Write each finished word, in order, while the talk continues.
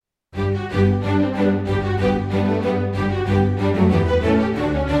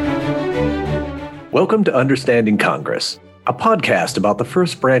Welcome to Understanding Congress, a podcast about the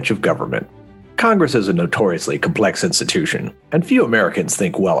first branch of government. Congress is a notoriously complex institution, and few Americans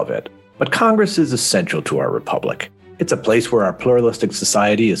think well of it. But Congress is essential to our republic. It's a place where our pluralistic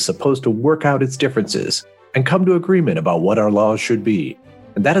society is supposed to work out its differences and come to agreement about what our laws should be.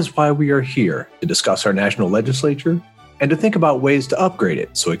 And that is why we are here to discuss our national legislature and to think about ways to upgrade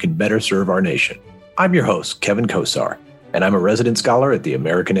it so it can better serve our nation. I'm your host, Kevin Kosar, and I'm a resident scholar at the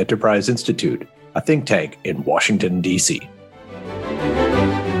American Enterprise Institute, a think tank in Washington, D.C.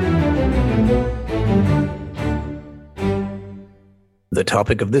 The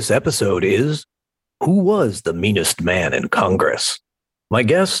topic of this episode is, who was the meanest man in Congress? My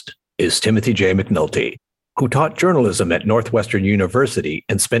guest is Timothy J. McNulty, who taught journalism at Northwestern University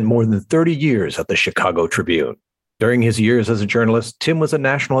and spent more than 30 years at the Chicago Tribune. During his years as a journalist, Tim was a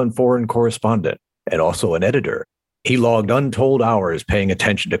national and foreign correspondent and also an editor. He logged untold hours paying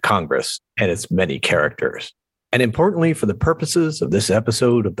attention to Congress and its many characters. And importantly, for the purposes of this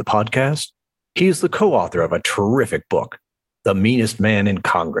episode of the podcast, he is the co-author of a terrific book, The Meanest Man in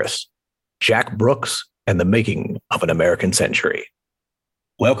Congress, Jack Brooks and the Making of an American Century.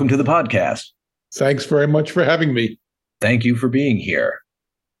 Welcome to the podcast. Thanks very much for having me. Thank you for being here.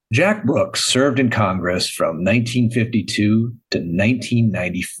 Jack Brooks served in Congress from 1952 to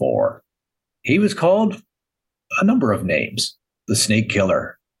 1994. He was called a number of names: the Snake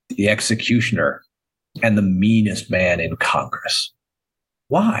Killer, the Executioner, and the meanest man in Congress.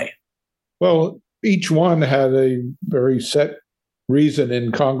 Why? Well, each one had a very set reason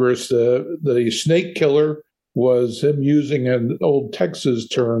in Congress. The Snake Killer was him using an old Texas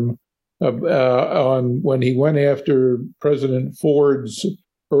term on when he went after President Ford's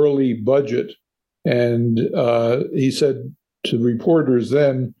early budget. And he said to reporters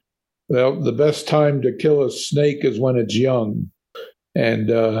then, well, the best time to kill a snake is when it's young.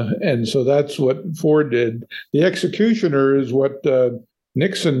 And so that's what Ford did. The Executioner is what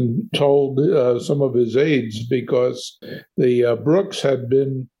Nixon told some of his aides, because the Brooks had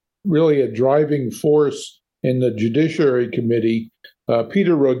been really a driving force in the Judiciary Committee.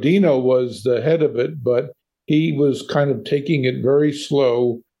 Peter Rodino was the head of it, but he was kind of taking it very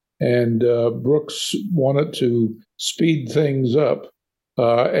slow, and Brooks wanted to speed things up.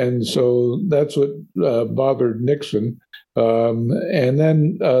 And so that's what bothered Nixon. And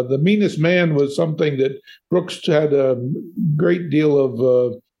then the meanest man was something that Brooks had a great deal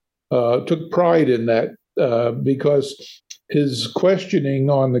of, took pride in that, because his questioning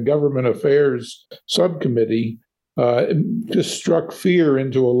on the Government Affairs Subcommittee just struck fear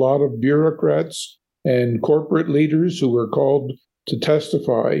into a lot of bureaucrats and corporate leaders who were called to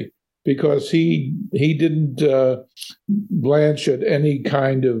testify, because he didn't blanch at any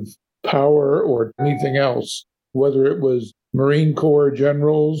kind of power or anything else, whether it was Marine Corps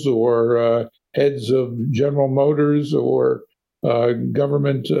generals or heads of General Motors or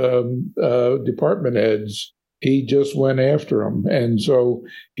government department heads. He just went after them. And so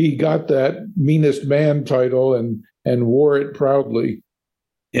he got that meanest man title and wore it proudly.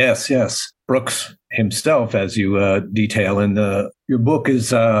 Yes. Brooks himself, as you detail in your book,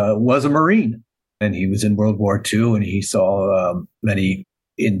 was a Marine, and he was in World War II, and he saw many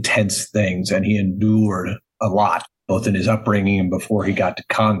intense things, and he endured a lot, both in his upbringing and before he got to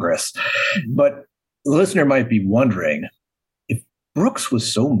Congress. But the listener might be wondering, if Brooks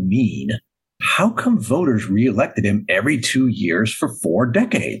was so mean, how come voters reelected him every 2 years for 4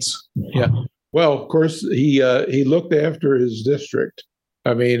 decades? Yeah. Well, of course, he looked after his district.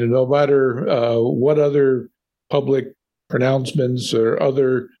 I mean, no matter what other public pronouncements or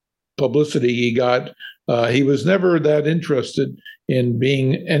other publicity he got, he was never that interested in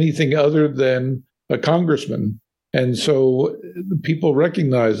being anything other than a congressman. And so people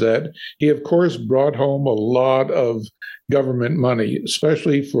recognize that. He, of course, brought home a lot of government money,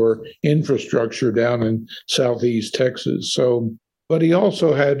 especially for infrastructure down in Southeast Texas. But he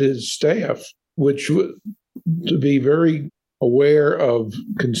also had his staff, which to be very aware of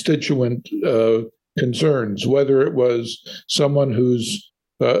constituent concerns, whether it was someone who's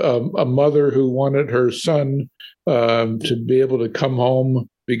a mother who wanted her son to be able to come home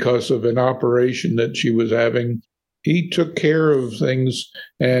because of an operation that she was having. He took care of things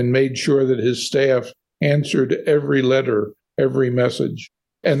and made sure that his staff answered every letter, every message.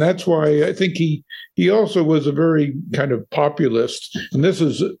 And that's why I think he also was a very kind of populist. And this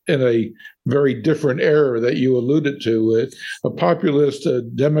is in a very different era that you alluded to, a populist, a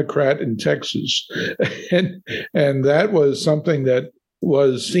Democrat in Texas. and that was something that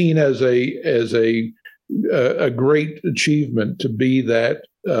was seen as a great achievement, to be that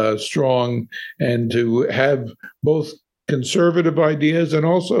strong and to have both conservative ideas and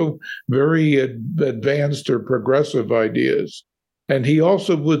also very advanced or progressive ideas. And he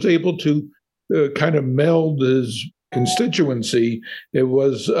also was able to kind of meld his constituency. It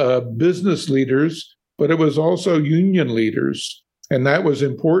was business leaders, but it was also union leaders. And that was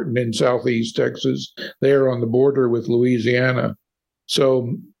important in Southeast Texas, there on the border with Louisiana.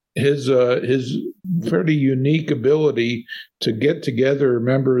 So his fairly unique ability to get together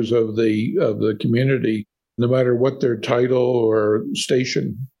members of the community, no matter what their title or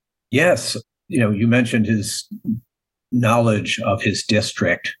station. Yes, you mentioned his knowledge of his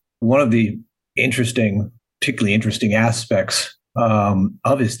district. One of the particularly interesting aspects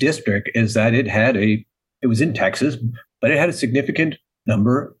of his district is that it was in Texas, but it had a significant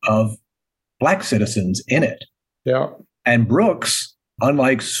number of Black citizens in it. Yeah. And Brooks,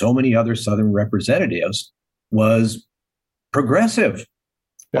 unlike so many other Southern representatives, was progressive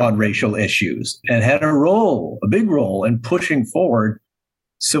on racial issues and had a big role in pushing forward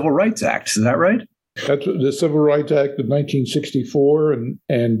Civil Rights Acts. Is that right? That's the Civil Rights Act of 1964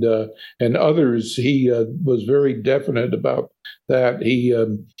 and others. He was very definite about that. He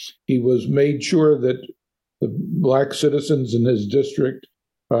was made sure that the Black citizens in his district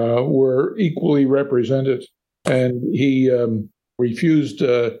were equally represented, and he refused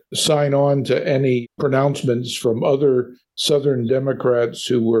to sign on to any pronouncements from other Southern Democrats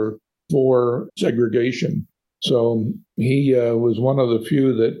who were for segregation. So he was one of the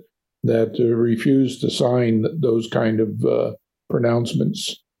few that refused to sign those kind of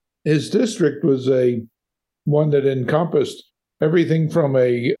pronouncements. His district was one that encompassed everything from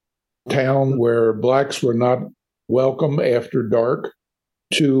a town where Blacks were not welcome after dark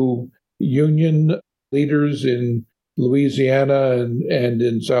to union leaders in Louisiana and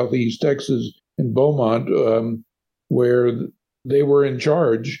in Southeast Texas, in Beaumont, where they were in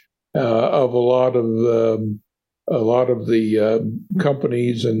charge of a lot of the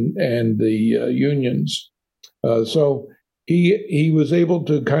companies and the unions. So he was able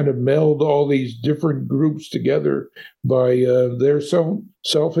to kind of meld all these different groups together by their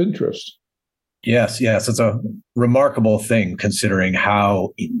self-interest. Yes. It's a remarkable thing considering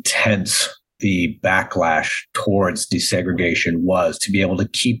how intense the backlash towards desegregation was, to be able to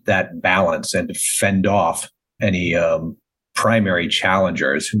keep that balance and to fend off any primary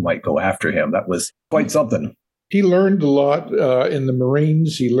challengers who might go after him. That was quite something. He learned a lot in the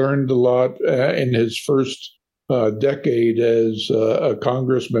Marines. He learned a lot in his first decade as a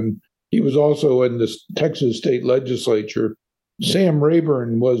congressman. He was also in the Texas state legislature. Sam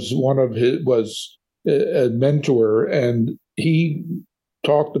Rayburn was a mentor, and Rayburn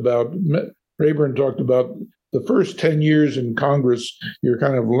talked about the first 10 years in Congress, you're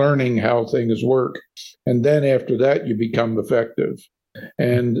kind of learning how things work. And then after that, you become effective.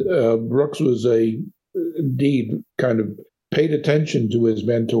 And Brooks was indeed kind of paid attention to his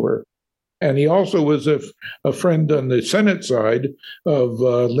mentor. And he also was a friend on the Senate side of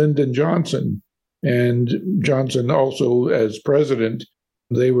Lyndon Johnson. And Johnson also, as president,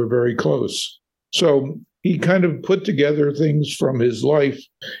 they were very close. So he kind of put together things from his life,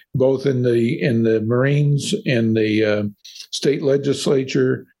 both in the Marines, in the state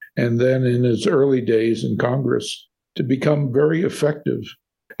legislature, and then in his early days in Congress, to become very effective.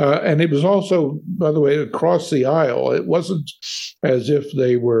 And it was also, by the way, across the aisle. It wasn't as if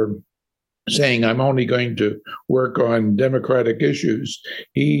they were saying, I'm only going to work on Democratic issues.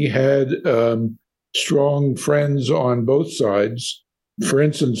 He had strong friends on both sides. For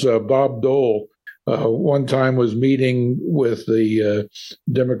instance, Bob Dole one time was meeting with the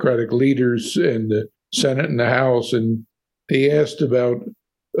Democratic leaders in the Senate and the House, and he asked about,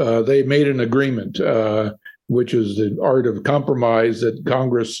 they made an agreement, which is the art of compromise that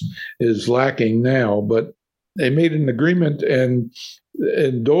Congress is lacking now. But they made an agreement, and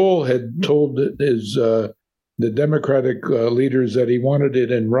Dole had told the Democratic leaders that he wanted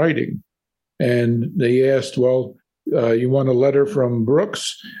it in writing. And they asked, well, you want a letter from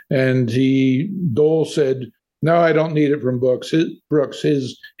Brooks? And Dole said, no, I don't need it from Brooks.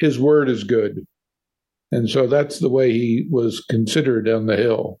 His word is good. And so that's the way he was considered on the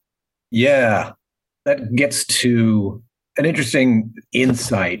Hill. Yeah, that gets to an interesting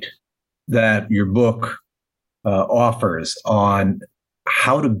insight that your book offers on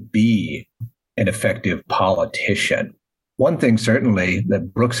how to be an effective politician. One thing certainly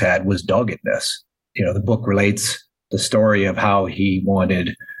that Brooks had was doggedness. The book relates the story of how he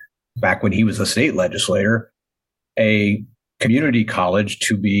wanted, back when he was a state legislator, a community college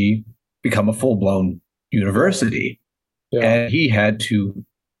to become a full-blown university. Yeah. And he had to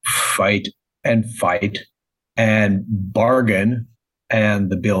fight and bargain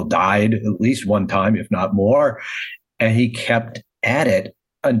and the bill died at least one time, if not more. And he kept at it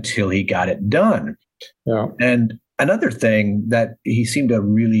until he got it done. Yeah. And another thing that he seemed to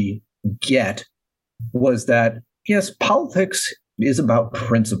really get was that, yes, politics is about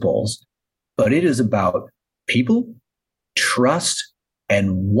principles, but it is about people, trust,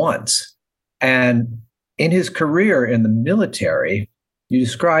 and wants. And in his career in the military, you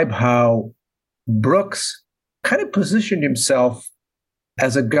describe how Brooks kind of positioned himself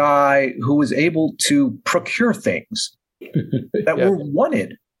as a guy who was able to procure things that were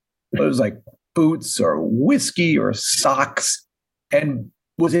wanted. It was like boots or whiskey or socks, and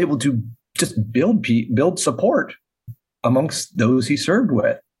was able to just build support amongst those he served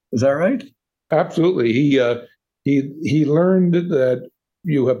with. Is that right? Absolutely. He learned that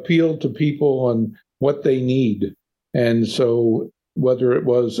you appeal to people on what they need. And so whether it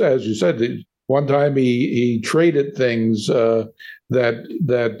was, as you said, one time he traded things that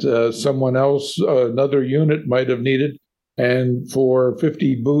someone else, another unit might have needed, and for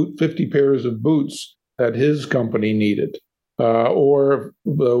 50 pairs of boots that his company needed. Or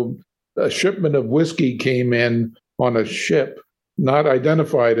a shipment of whiskey came in on a ship, not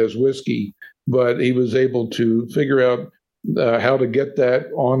identified as whiskey, but he was able to figure out how to get that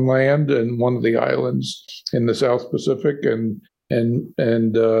on land in one of the islands in the South Pacific, and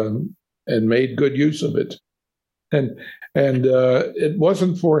made good use of it. And it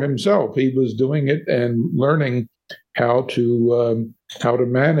wasn't for himself. He was doing it and learning how to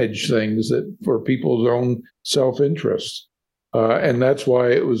manage things that for people's own self-interest. And that's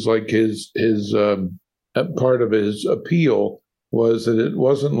why it was like his part of his appeal was that it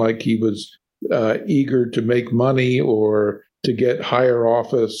wasn't like he was eager to make money or to get higher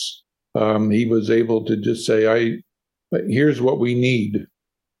office. He was able to just say, here's what we need,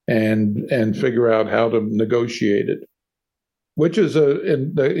 and figure out how to negotiate it, which is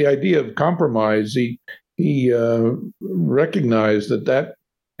the idea of compromise. He recognized that,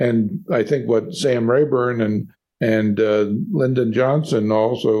 and I think what Sam Rayburn and Lyndon Johnson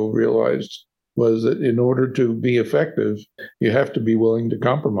also realized was that in order to be effective, you have to be willing to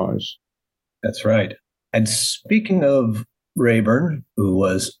compromise. That's right. And speaking of Rayburn, who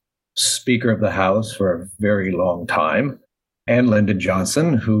was Speaker of the House for a very long time, and Lyndon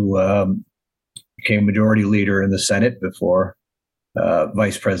Johnson, who became Majority Leader in the Senate before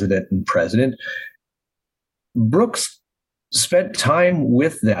Vice President and President, Brooks spent time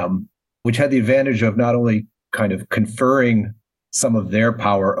with them, which had the advantage of not only kind of conferring some of their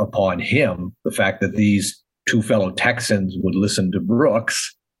power upon him, the fact that these two fellow Texans would listen to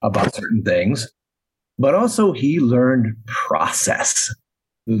Brooks about certain things, but also he learned process.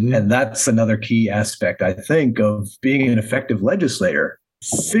 Mm-hmm. And that's another key aspect, I think, of being an effective legislator,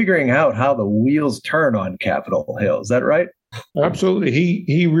 figuring out how the wheels turn on Capitol Hill. Is that right? Absolutely.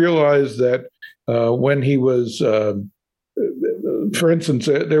 He realized that when he was, for instance,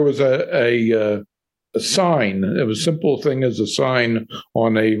 there was a sign. It was a simple thing as a sign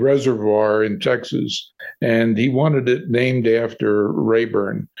on a reservoir in Texas, and he wanted it named after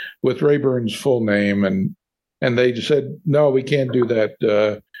Rayburn, with Rayburn's full name, and they said, no, we can't do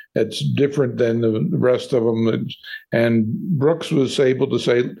that. It's different than the rest of them. And Brooks was able to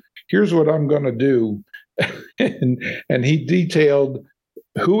say, here's what I'm going to do. and he detailed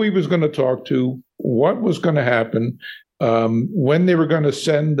who he was going to talk to, what was going to happen, when they were going to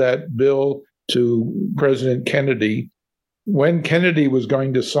send that bill to President Kennedy, when Kennedy was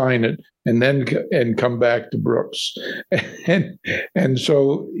going to sign it, and come back to Brooks. And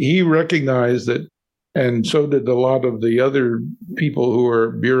so he recognized that, and so did a lot of the other people who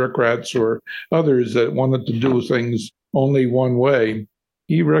are bureaucrats or others that wanted to do things only one way.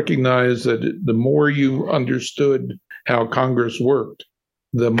 He recognized that the more you understood how Congress worked,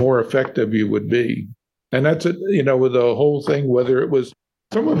 the more effective you would be. And that's it, with the whole thing, whether it was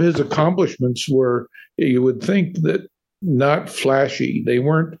some of his accomplishments were, you would think that not flashy. They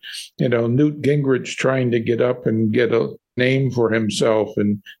weren't, Newt Gingrich trying to get up and get a name for himself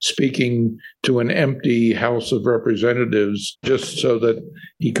and speaking to an empty House of Representatives just so that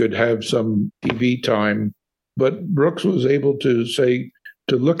he could have some TV time. But Brooks was able to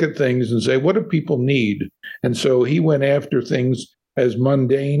look at things and say, what do people need? And so he went after things as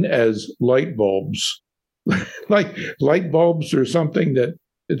mundane as light bulbs. Like light bulbs are something that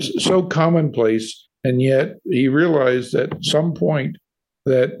it's so commonplace, and yet he realized at some point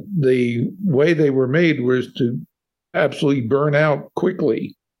that the way they were made was to absolutely burn out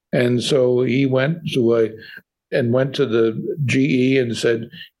quickly. And so he went to and went to the GE and said,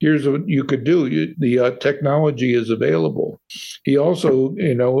 "Here's what you could do. The technology is available." He also,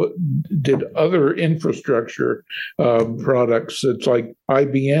 did other infrastructure products. It's like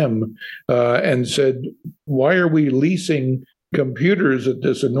IBM, and said, "Why are we leasing computers at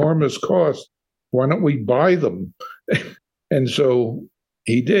this enormous cost? Why don't we buy them?" And so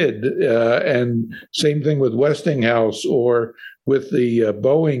he did. And same thing with Westinghouse or with the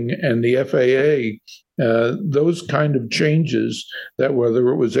Boeing and the FAA. Those kind of changes, that whether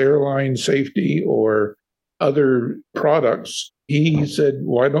it was airline safety or other products, he said,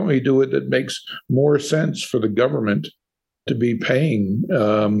 "Why don't we do it that makes more sense for the government to be paying?"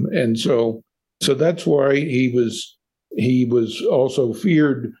 And so that's why he was also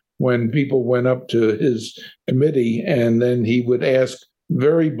feared when people went up to his committee, and then he would ask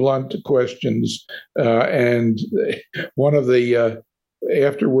very blunt questions. And one of the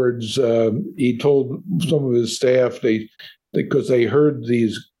afterwards, he told some of his staff, because they heard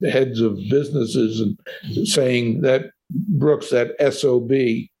these heads of businesses and saying that Brooks, that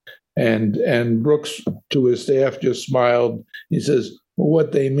SOB, and Brooks to his staff just smiled. He says, "Well,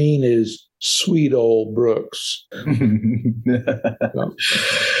 what they mean is sweet old Brooks."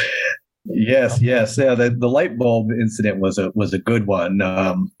 Yes. Yeah, the light bulb incident was a good one.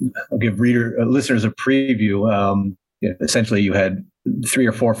 I'll give listeners a preview. Essentially, you had 3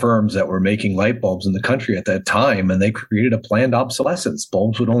 or 4 firms that were making light bulbs in the country at that time, and they created a planned obsolescence.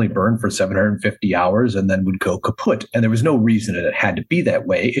 Bulbs would only burn for 750 hours and then would go kaput. And there was no reason that it had to be that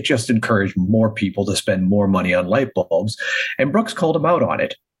way. It just encouraged more people to spend more money on light bulbs. And Brooks called them out on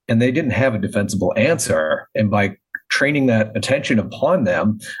it. And they didn't have a defensible answer. And by training that attention upon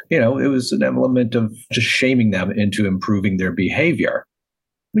them, it was an element of just shaming them into improving their behavior.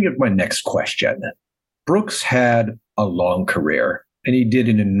 Let me get my next question. Brooks had a long career, and he did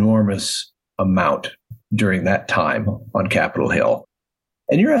an enormous amount during that time on Capitol Hill.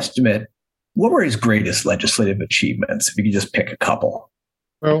 In your estimate, what were his greatest legislative achievements, if you could just pick a couple?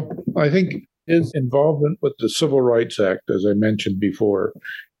 Well, I think his involvement with the Civil Rights Act, as I mentioned before,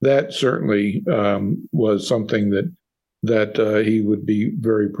 that certainly was something that he would be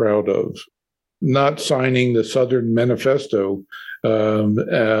very proud of. Not signing the Southern Manifesto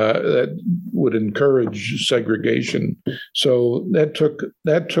that would encourage segregation, so that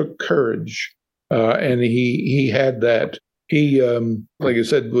took courage, and he had that. He, like I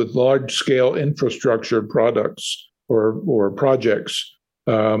said, with large scale infrastructure products or projects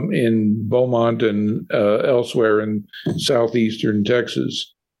in Beaumont and elsewhere in southeastern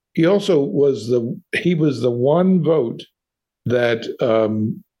Texas. He also was the one vote that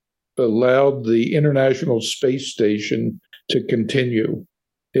allowed the International Space Station to continue.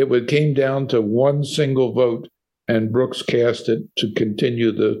 It came down to one single vote, and Brooks cast it to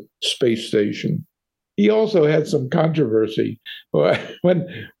continue the space station. He also had some controversy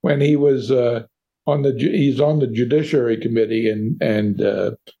when he was he's on the Judiciary Committee and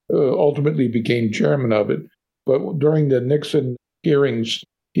ultimately became chairman of it. But during the Nixon hearings,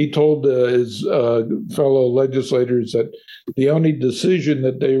 he told his fellow legislators that the only decision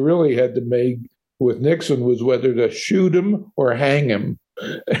that they really had to make with Nixon was whether to shoot him or hang him.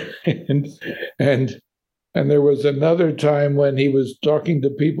 and there was another time when he was talking to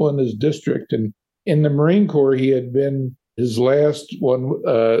people in his district, and in the Marine Corps, he had been, his last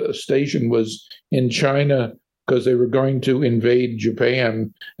station was in China because they were going to invade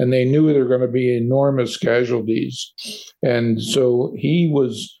Japan, and they knew there were going to be enormous casualties. And so he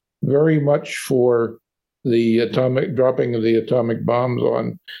was very much for the dropping of the atomic bombs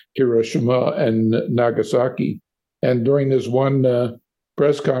on Hiroshima and Nagasaki. And during this one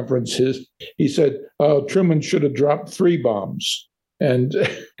press conference, he said, "Oh, Truman should have dropped 3 bombs." And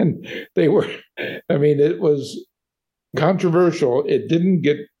they were, it was controversial. It didn't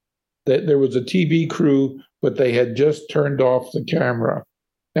get that there was a TV crew, but they had just turned off the camera,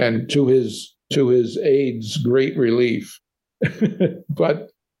 and to his aides' great relief.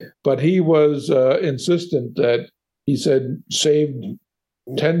 But he was insistent that, he said, saved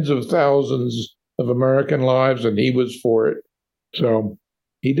tens of thousands of American lives, and he was for it. So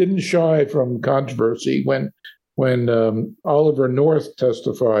he didn't shy from controversy. When Oliver North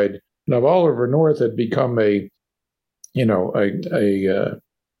testified, now Oliver North had become a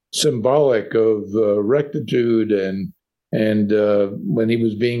symbolic of rectitude, and when he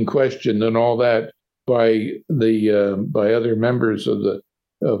was being questioned and all that by other members of the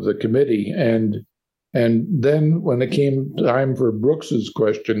committee, and then when it came time for Brooks's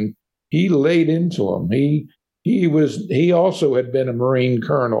question, he laid into him. He also had been a Marine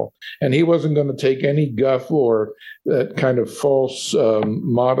colonel, and he wasn't going to take any guff or that kind of false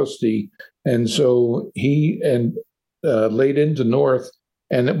modesty And so he laid into North,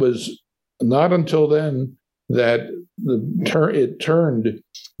 and it was not until then that it turned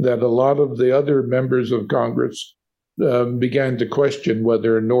that a lot of the other members of Congress began to question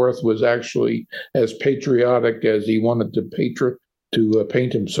whether North was actually as patriotic as he wanted to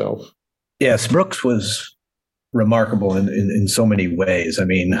paint himself. Yes, Brooks was remarkable in so many ways. I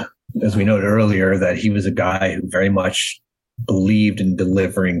mean, as we noted earlier, that he was a guy who very much believed in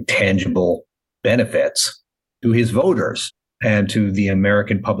delivering tangible benefits to his voters and to the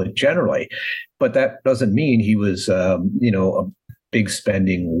American public generally. But that doesn't mean he was, a big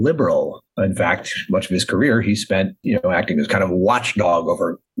spending liberal. In fact, much of his career, he spent, acting as kind of a watchdog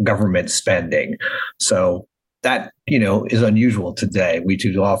over government spending. So that, is unusual today. We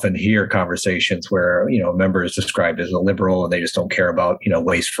too often hear conversations where, a member is described as a liberal and they just don't care about,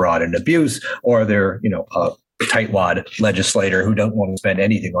 waste, fraud, and abuse, or they're, a tightwad legislator who don't want to spend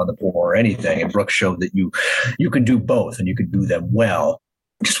anything on the poor or anything. And Brooks showed that you can do both and you can do them well.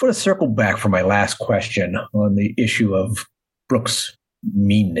 I just want to circle back for my last question on the issue of Brooks'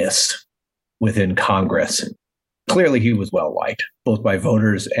 meanness within Congress. Clearly, he was well liked, both by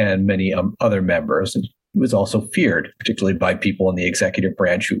voters and many other members. And he was also feared, particularly by people in the executive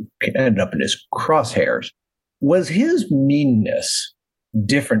branch who ended up in his crosshairs. Was his meanness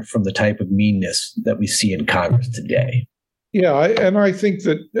different from the type of meanness that we see in Congress today? Yeah, I think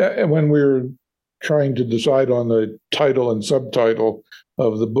that when we're trying to decide on the title and subtitle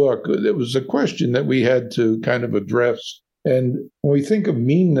of the book, it was a question that we had to kind of address. And when we think of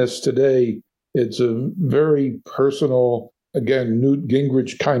meanness today, it's a very personal, again, Newt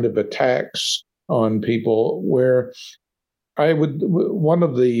Gingrich kind of attacks on people, where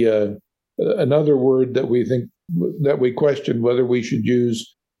another word that we question whether we should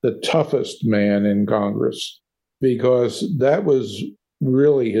use the toughest man in Congress, because that was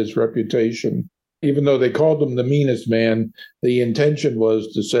really his reputation. Even though they called him the meanest man, the intention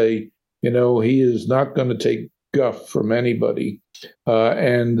was to say, he is not going to take guff from anybody,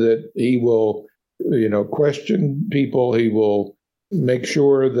 and that he will, question people. He will make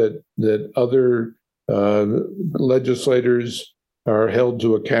sure that other legislators are held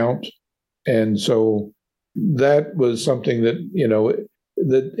to account. And so that was something that,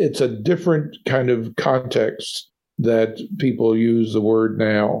 that it's a different kind of context that people use the word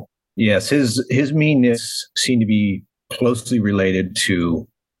now. Yes, his meanness seemed to be closely related to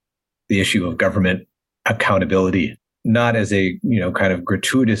the issue of government accountability, not as a, kind of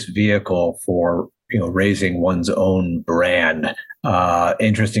gratuitous vehicle for, raising one's own brand.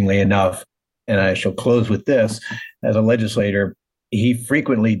 Interestingly enough, and I shall close with this, as a legislator, he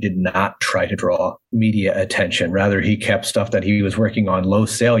frequently did not try to draw media attention. Rather, he kept stuff that he was working on low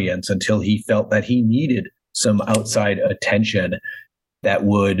salience until he felt that he needed some outside attention that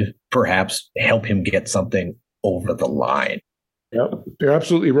would perhaps help him get something over the line. Yep, you're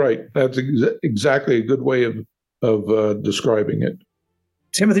absolutely right. That's exactly a good way of describing it.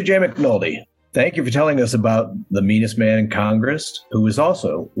 Timothy J. McNulty, thank you for telling us about the meanest man in Congress, who is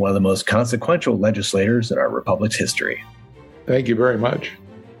also one of the most consequential legislators in our republic's history. Thank you very much.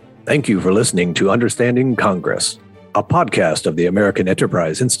 Thank you for listening to Understanding Congress, a podcast of the American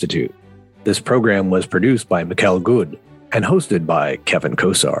Enterprise Institute. This program was produced by Mikkel Good and hosted by Kevin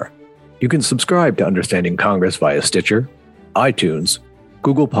Kosar. You can subscribe to Understanding Congress via Stitcher, iTunes,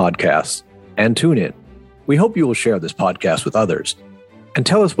 Google Podcasts, and TuneIn. We hope you will share this podcast with others and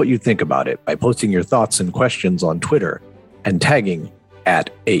tell us what you think about it by posting your thoughts and questions on Twitter and tagging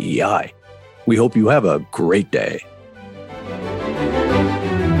 @AEI. We hope you have a great day.